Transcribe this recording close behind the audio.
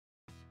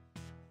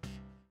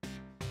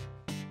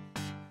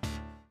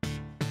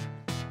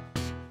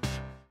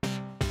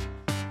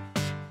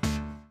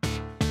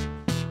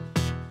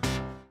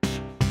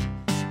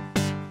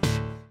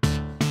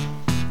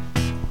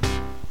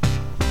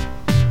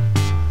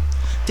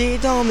T'es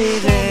dans mes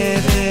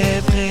rêves,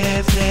 rêves,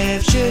 rêves,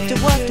 rêves. Je te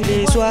vois tous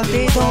les soirs,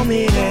 t'es dans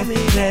mes rêves,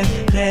 rêves,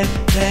 rêves,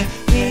 rêves.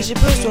 Oui, j'ai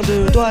besoin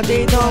de toi,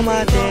 t'es dans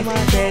ma tête,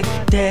 tête,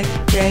 tête,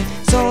 tête.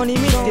 Sans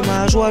limite, t'es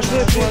ma joie, je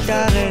veux plus que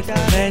t'arrêtes,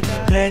 arrête,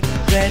 arrête,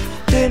 arrête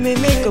de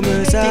m'aimer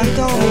comme ça. T'es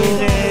dans mes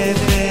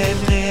rêves, rêves,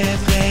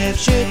 rêves, rêves.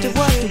 Je te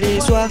vois tous les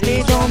soirs,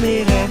 t'es dans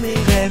mes rêves,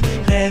 rêves,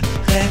 rêves,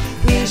 rêves.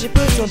 Oui, j'ai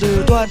besoin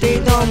de toi, t'es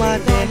dans ma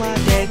tête,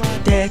 tête,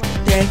 tête,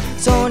 tête.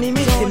 Sans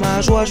limite, t'es ma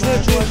joie, je veux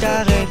plus que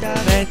t'arrêtes,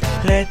 arrête,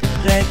 arrête,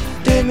 arrête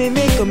de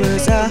m'aimer comme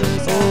ça.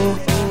 Oh,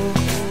 oh.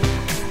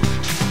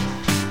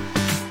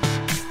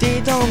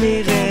 T'es dans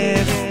mes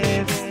rêves,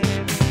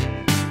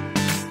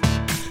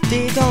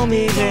 t'es dans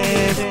mes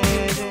rêves,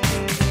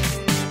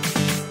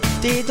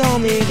 t'es dans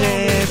mes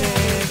rêves,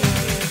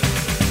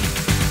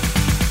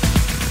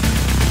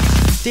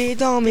 t'es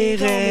dans mes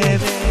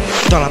rêves.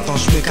 Dans l'attente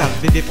je me calme,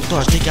 bébé pour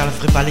toi je décale.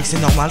 Vrai balai que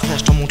c'est normal frère,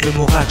 je t'en montre le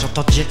moral.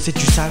 J'entends dire que c'est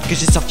du sale, que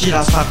j'ai sorti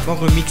la strap. En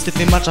remix te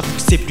fait mal, j'avoue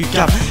que c'est plus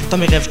calme. Dans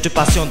mes rêves je te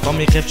passionne, dans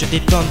mes rêves je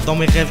détonne. Dans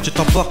mes rêves je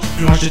t'emporte,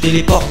 plus loin je te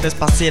téléporte. Laisse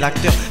passer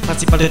l'acteur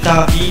principal de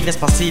ta vie, laisse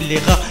passer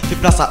l'erreur. Fais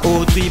place à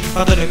autrui,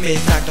 pardonne mes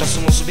actes.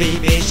 Sur mon sous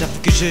bébé,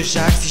 j'avoue que je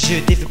jacque. Si je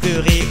t'ai fait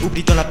pleurer,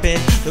 oublie dans la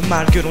peine le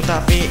mal que l'on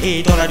t'a fait.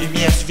 Et dans la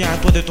lumière,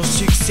 souviens-toi de ton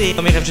succès.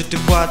 Dans mes rêves je te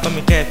vois, dans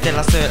mes rêves t'es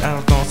la seule.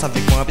 Alors danse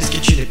avec moi, puisque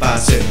tu n'es pas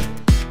seul.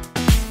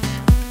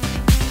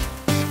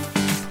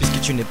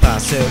 Tu n'es pas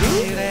seul.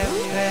 Rêve,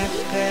 rêve,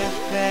 rêve,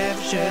 rêve.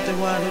 Je te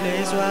vois tous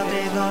les soirs,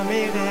 t'es dans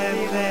mes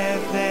rêves,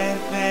 rêve, rêve,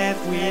 rêve.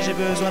 Oui, j'ai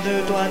besoin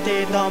de toi,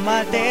 t'es dans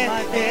ma tête,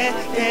 tête,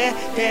 tête,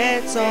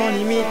 tête. Sans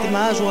limite, t'es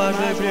ma joie, je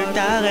veux plus que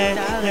t'arrêtes,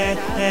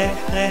 rêve, rêve,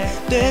 rêve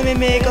de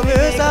m'aimer comme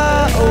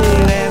ça. Oh,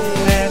 rêve,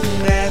 rêve,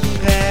 rêve,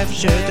 rêve.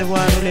 Je te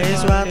vois tous les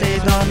soirs, t'es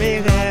dans mes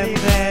rêves,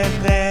 rêve,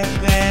 rêve,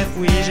 rêve.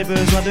 Oui, j'ai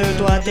besoin de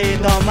toi, t'es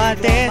dans ma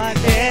tête,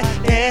 tête,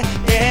 tête,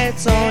 tête.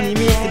 Sans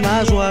limite, t'es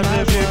ma joie, je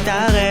veux plus que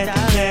t'arrêtes,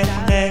 rêve,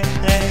 rêve,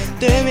 rêve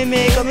de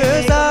m'aimer comme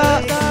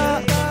ça,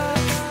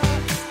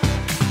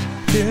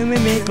 de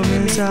m'aimer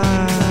comme ça.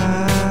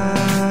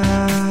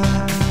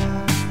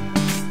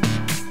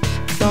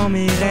 Dans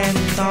mes rêves,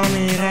 dans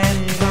mes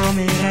rêves, dans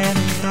mes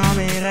rêves, dans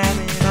mes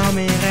rêves, dans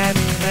mes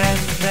rêves,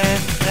 rêve,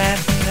 rêve,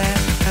 rêve,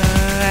 rêve,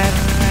 rêve,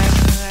 rêve.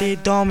 T'es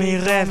dans mes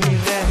rêves,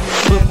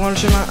 reprends le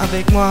chemin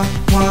avec moi,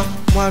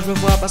 moi je me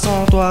vois pas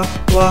sans toi,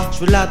 toi. Je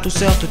veux la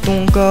douceur de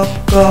ton corps,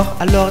 corps.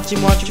 Alors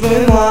dis-moi tu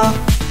veux moi.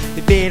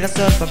 Bébé, la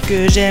seule femme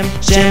que j'aime,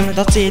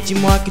 danser,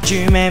 dis-moi que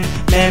tu m'aimes,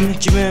 même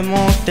tu me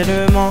manques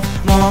tellement,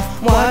 moi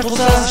je trouve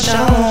ça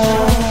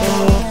charmant.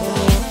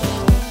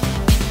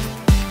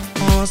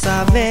 Pense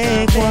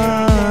avec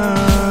moi,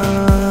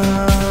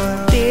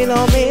 t'es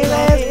dans mes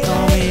rêves,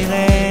 dans mes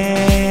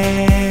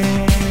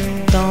rêves.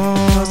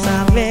 Danse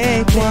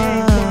avec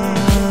moi,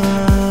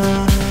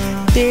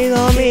 t'es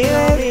dans mes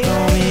rêves,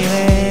 dans mes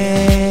rêves.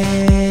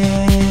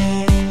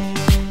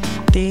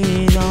 T'es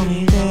dans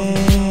mes rêves.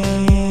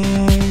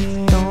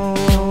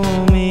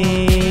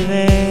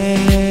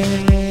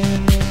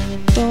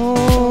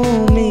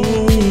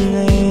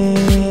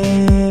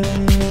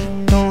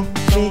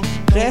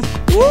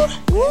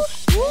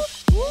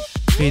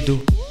 Fredo'w,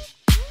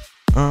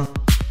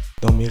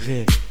 dans mes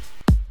rêves.